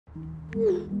Who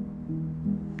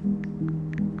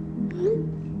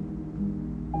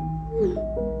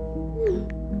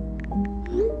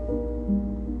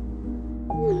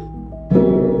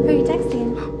are you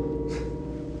texting?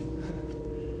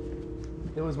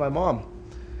 It was my mom.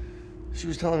 She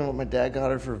was telling me what my dad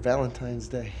got her for Valentine's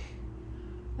Day.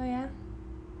 Oh yeah?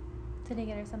 Did he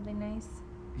get her something nice?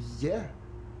 Yeah.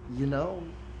 You know,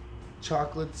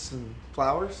 chocolates and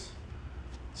flowers.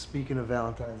 Speaking of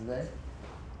Valentine's Day,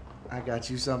 I got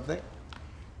you something.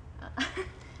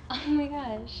 Oh my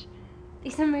gosh.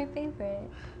 These are my favorite.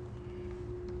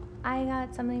 I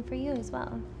got something for you as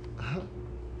well.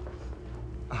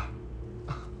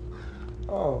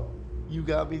 Oh, you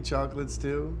got me chocolates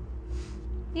too?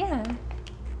 Yeah.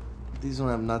 These don't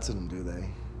have nuts in them, do they?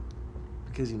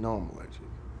 Because you know I'm allergic.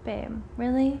 Babe,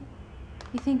 really?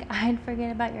 You think I'd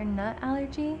forget about your nut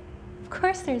allergy? Of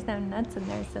course there's no nuts in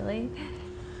there, silly.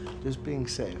 Just being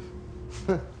safe.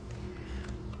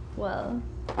 Well,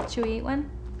 should we eat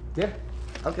one? Yeah,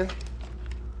 okay.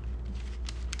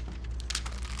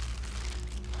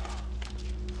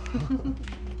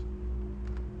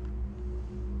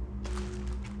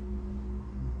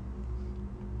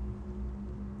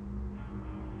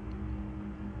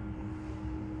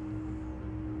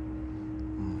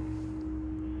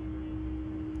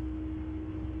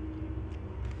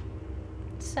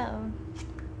 So,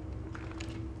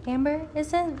 Amber,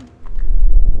 is it?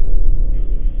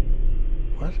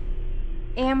 What?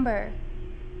 Amber.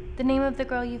 The name of the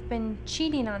girl you've been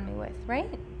cheating on me with, right?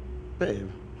 Babe,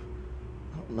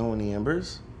 I don't know any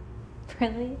Ambers.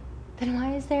 Really? Then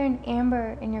why is there an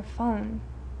Amber in your phone?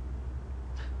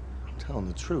 I'm telling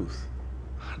the truth.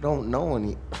 I don't know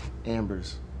any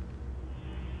Ambers.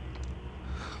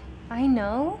 I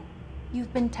know.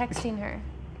 You've been texting her.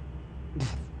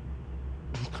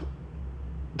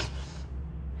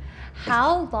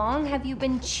 How long have you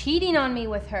been cheating on me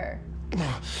with her?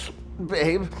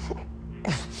 Babe.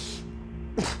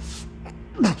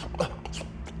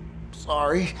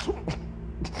 Sorry.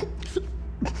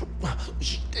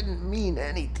 She didn't mean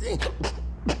anything.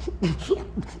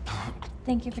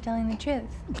 Thank you for telling the truth.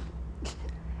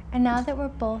 And now that we're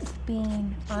both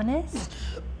being honest,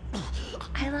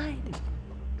 I lied.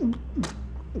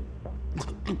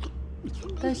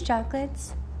 Those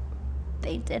chocolates,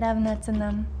 they did have nuts in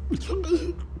them.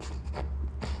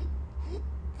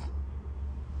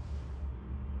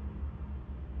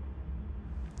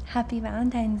 Happy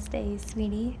Valentine's Day,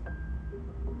 sweetie.